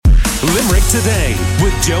Limerick Today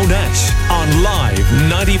with Joe Nash on Live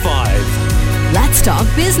 95. Let's talk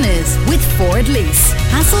business with Ford Lease.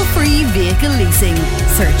 Hassle-free vehicle leasing.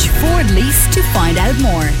 Search Ford Lease to find out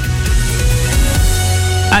more.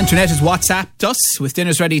 Antoinette has WhatsApped us with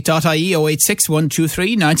dinnersready.ie 086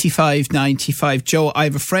 123 95 95. Joe, I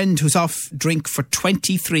have a friend who's off drink for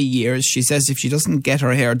 23 years. She says if she doesn't get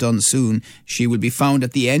her hair done soon, she will be found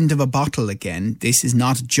at the end of a bottle again. This is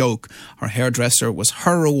not a joke. Her hairdresser was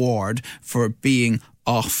her reward for being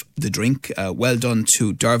off the drink. Well done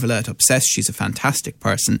to Dervla at Obsessed. She's a fantastic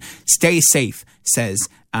person. Stay safe, says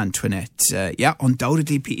Antoinette. Yeah,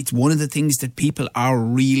 undoubtedly it's one of the things that people are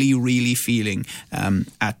really, really feeling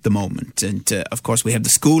at the moment. And of course we have the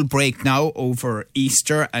school break now over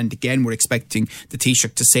Easter, and again we're expecting the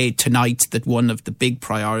Taoiseach to say tonight that one of the big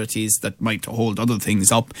priorities that might hold other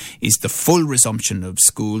things up is the full resumption of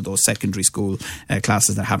school, those secondary school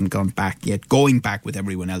classes that haven't gone back yet, going back with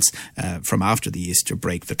everyone else from after the Easter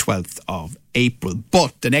break, the 12th of April.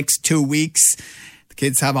 But the next 2 weeks the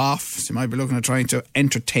kids have off, so you might be looking at trying to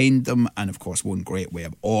entertain them. And of course, one great way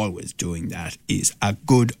of always doing that is a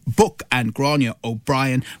good book. And Grania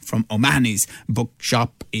O'Brien from O'Mahony's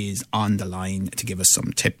Bookshop is on the line to give us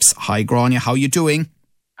some tips. Hi Grania, how are you doing?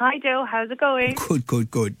 Hi Joe, how's it going?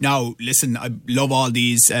 Good. Now, listen, I love all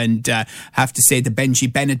these, and have to say the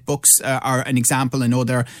Benji Bennett books are an example. I know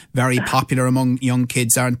they're very popular among young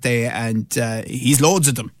kids, aren't they? And he's loads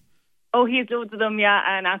of them. Oh, he has loads of them, yeah,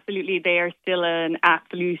 and absolutely they are still an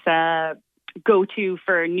absolute go-to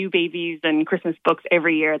for new babies and Christmas books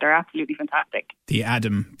every year. They're absolutely fantastic. The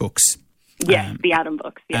Adam books. Yes, the Adam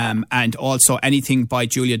books, yeah. And also anything by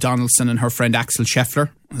Julia Donaldson and her friend Axel Scheffler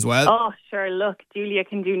as well. Oh, sure, look, Julia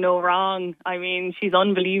can do no wrong. I mean, she's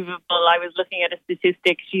unbelievable. I was looking at a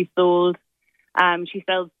statistic. She sells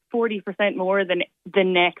 40% more than the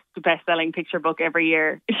next best-selling picture book every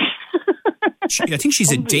year. I think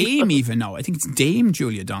she's a dame even now. I think it's Dame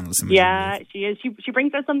Julia Donaldson. Yeah, she is. She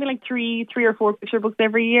brings out something like three or four picture books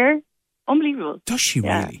every year. Unbelievable. Does she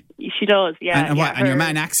really? She does, yeah. And your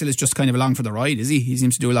man Axel is just kind of along for the ride, is he? He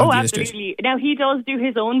seems to do a lot of the illustrations. Absolutely. Now, he does do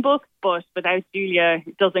his own book, but without Julia,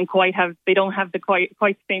 it doesn't quite have, they don't have the quite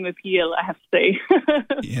the same appeal, I have to say.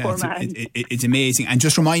 Yeah, it's amazing. And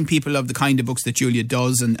just remind people of the kind of books that Julia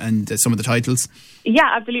does and some of the titles. Yeah,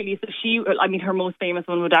 absolutely. So her most famous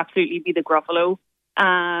one would absolutely be The Gruffalo.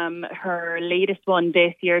 Her latest one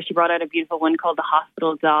this year, she brought out a beautiful one called The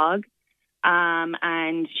Hospital Dog.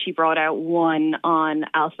 And she brought out one on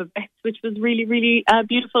alphabets, which was really, really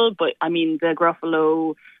beautiful. But I mean, The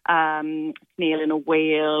Gruffalo, Snail and a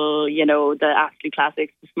Whale, the absolute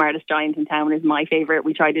classics. The Smartest Giant in Town is my favourite.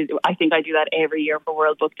 I think I do that every year for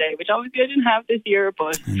World Book Day, which obviously I didn't have this year,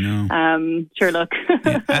 but sure, look.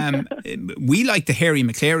 We like the Harry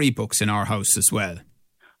McCleary books in our house as well.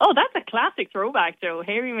 Oh, that's a classic throwback, Joe.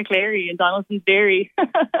 Harry McCleary and Donaldson's Dairy.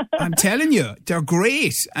 I'm telling you, they're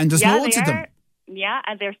great. And there's loads of them. Yeah,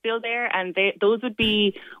 and they're still there. And those would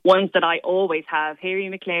be ones that I always have. Harry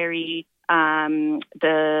McCleary,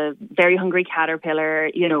 the Very Hungry Caterpillar,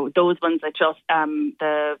 those ones that just,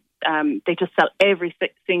 they just sell every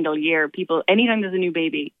single year. People, anytime there's a new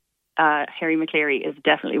baby, Harry McCleary is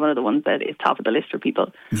definitely one of the ones that is top of the list for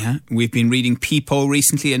people. Yeah, we've been reading Peepo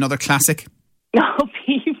recently, another classic. Oh,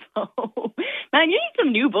 Peepo. Man, you need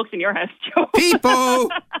some new books in your house, Joe. Peepo!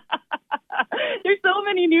 There's so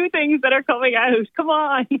many new things that are coming out. Come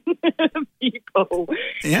on. Peepo.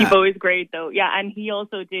 Yeah. Peepo is great, though. Yeah, and he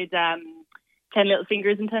also did 10 Little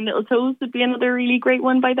Fingers and 10 Little Toes would be another really great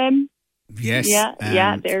one by them. Yes.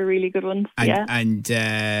 Yeah, they're really good ones.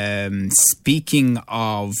 And speaking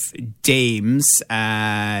of dames,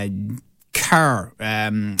 Kerr,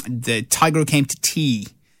 the Tiger Who Came to Tea,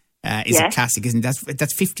 is a classic, isn't it?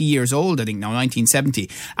 That's 50 years old, I think, now, 1970.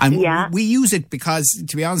 And we use it because,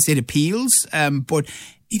 to be honest, it appeals, but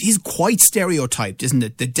it is quite stereotyped, isn't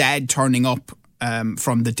it? The dad turning up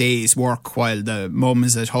from the day's work while the mum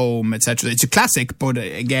is at home, etc. It's a classic, but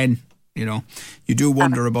again, you do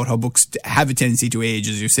wonder about how books have a tendency to age,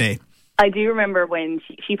 as you say. I do remember when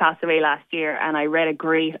she passed away last year, and I read a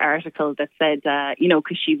great article that said,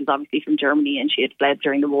 because she was obviously from Germany and she had fled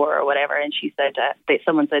during the war or whatever, and she said,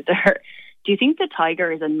 someone said to her, do you think the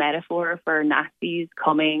tiger is a metaphor for Nazis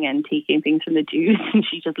coming and taking things from the Jews? And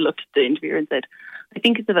she just looked at the interviewer and said, I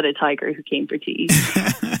think it's about a tiger who came for tea.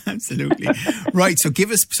 Absolutely. Right, so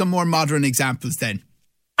give us some more modern examples then.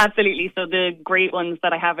 Absolutely. So the great ones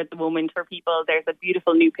that I have at the moment for people, there's a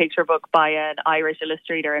beautiful new picture book by an Irish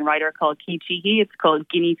illustrator and writer called Keith Sheehy. It's called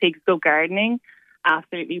Guinea Pigs Go Gardening.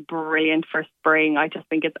 Absolutely brilliant for spring. I just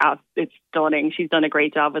think it's stunning. She's done a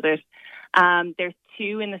great job with it. There's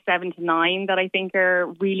 2 in the 7 to 9 that I think are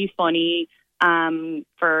really funny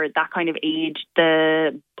for that kind of age.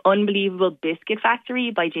 The Unbelievable Biscuit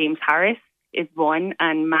Factory by James Harris is one,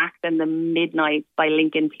 and Max and the Midnight by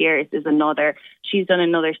Lincoln Pierce is another. She's done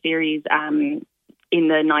another series in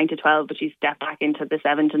the 9 to 12, but she's stepped back into the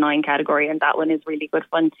 7 to 9 category, and that one is really good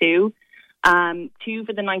fun too. 2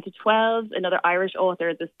 for the 9 to 12, another Irish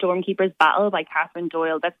author, The Stormkeeper's Battle by Catherine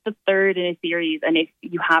Doyle. That's the 3rd in a series, and if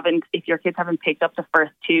your kids haven't picked up the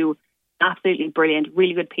first 2, absolutely brilliant,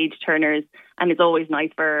 really good page turners, and it's always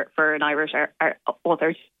nice for an Irish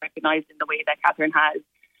author to be recognised in the way that Catherine has.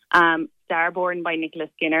 Starborn by Nicola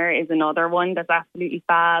Skinner is another one that's absolutely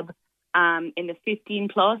fab. In the 15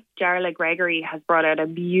 plus, Jarlath Gregory has brought out a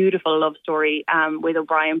beautiful love story with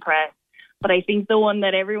O'Brien Press. But I think the one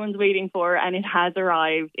that everyone's waiting for, and it has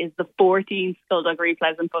arrived, is the 14th Skullduggery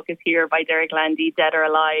Pleasant book is here by Derek Landy, Dead or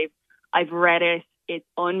Alive. I've read it. It's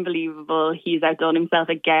unbelievable. He's outdone himself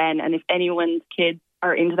again. And if anyone's kids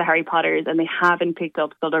are into the Harry Potters and they haven't picked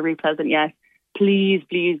up Skullduggery Pleasant yet, please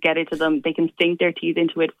get it to them. They can sink their teeth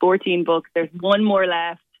into it. 14 books. There's one more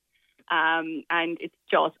left. And it's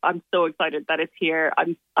just, I'm so excited that it's here.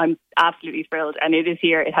 I'm absolutely thrilled. And it is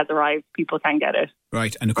here. It has arrived. People can get it.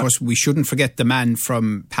 Right. And of course, we shouldn't forget the man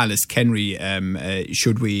from Palace Kenry,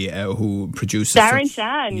 should we, who produces Darren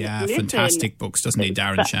Shan. Yeah, fantastic books, doesn't he,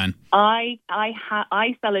 Darren Shan? I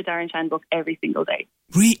sell a Darren Shan book every single day.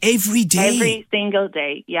 Every day? Every single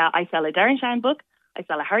day. Yeah, I sell a Darren Shan book, I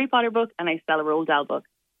sell a Harry Potter book, and I sell a Roald Dahl book.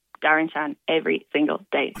 Darren Shan every single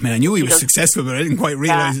day. I mean, I knew he was successful, but I didn't quite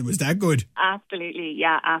realise it was that good. Absolutely,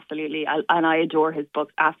 yeah, absolutely. And I adore his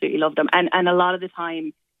books, absolutely love them. And a lot of the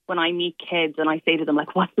time when I meet kids and I say to them,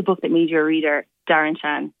 like, what's the book that made you a reader? Darren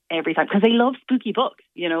Shan, every time. Because they love spooky books,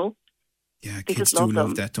 you know? Yeah, they kids do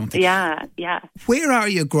love that, don't they? Yeah, yeah. Where are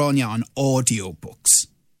you, Grania, on audiobooks?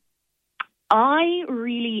 I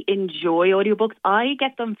really enjoy audiobooks. I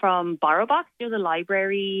get them from BorrowBox, the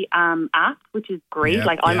library app, which is great.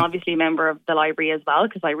 I'm obviously a member of the library as well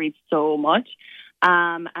because I read so much.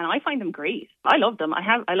 And I find them great. I love them.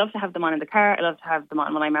 I love to have them on in the car. I love to have them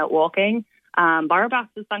on when I'm out walking. BorrowBox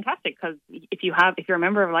is fantastic because if you're a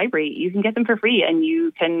member of a library, you can get them for free, and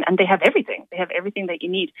they have everything. They have everything that you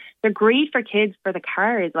need. They're great for kids for the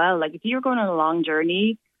car as well. Like if you're going on a long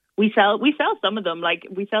journey, we sell some of them. Like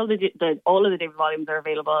we sell all of the David volumes are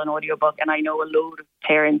available in audiobook, and I know a load of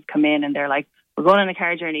parents come in and they're like, we're going on a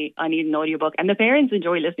car journey, I need an audiobook, and the parents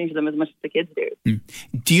enjoy listening to them as much as the kids do.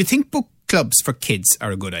 Do you think book clubs for kids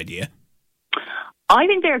are a good idea? I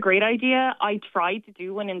think they're a great idea. I tried to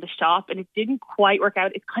do one in the shop and it didn't quite work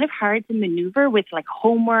out. It's kind of hard to maneuver with like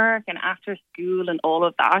homework and after school and all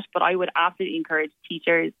of that, but I would absolutely encourage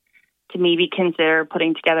teachers to maybe consider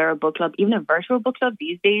putting together a book club, even a virtual book club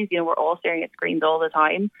these days. You know, we're all staring at screens all the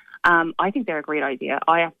time. I think they're a great idea.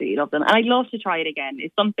 I absolutely love them. And I'd love to try it again.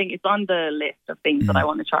 It's on the list of things that I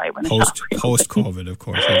want to try when post-COVID, of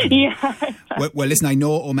course. Yeah. Well, listen, I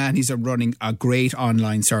know O'Mahony's are running a great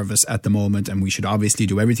online service at the moment, and we should obviously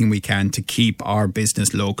do everything we can to keep our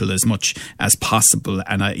business local as much as possible.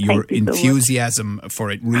 And your enthusiasm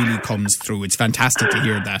for it really comes through. It's fantastic to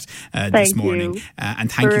hear that this morning.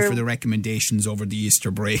 And thank you for the recommendations over the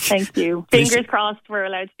Easter break. Thank you. Fingers crossed we're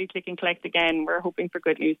allowed to do click and collect again. We're hoping for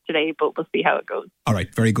good news today, but we'll see how it goes. All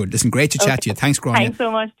right, very good. Listen, great to chat to you. Thanks, Grania. Thanks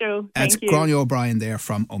so much, Joe. That's Grania O'Brien there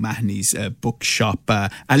from O'Mahony's bookshop, a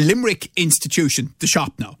Limerick institution. The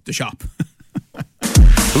shop. Limerick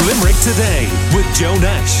Today with Joe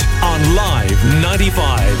Nash on Live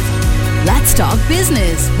 95. Let's talk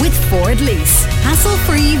business with Ford Lease.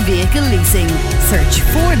 Hassle-free vehicle leasing. Search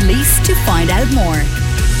Ford Lease to find out more.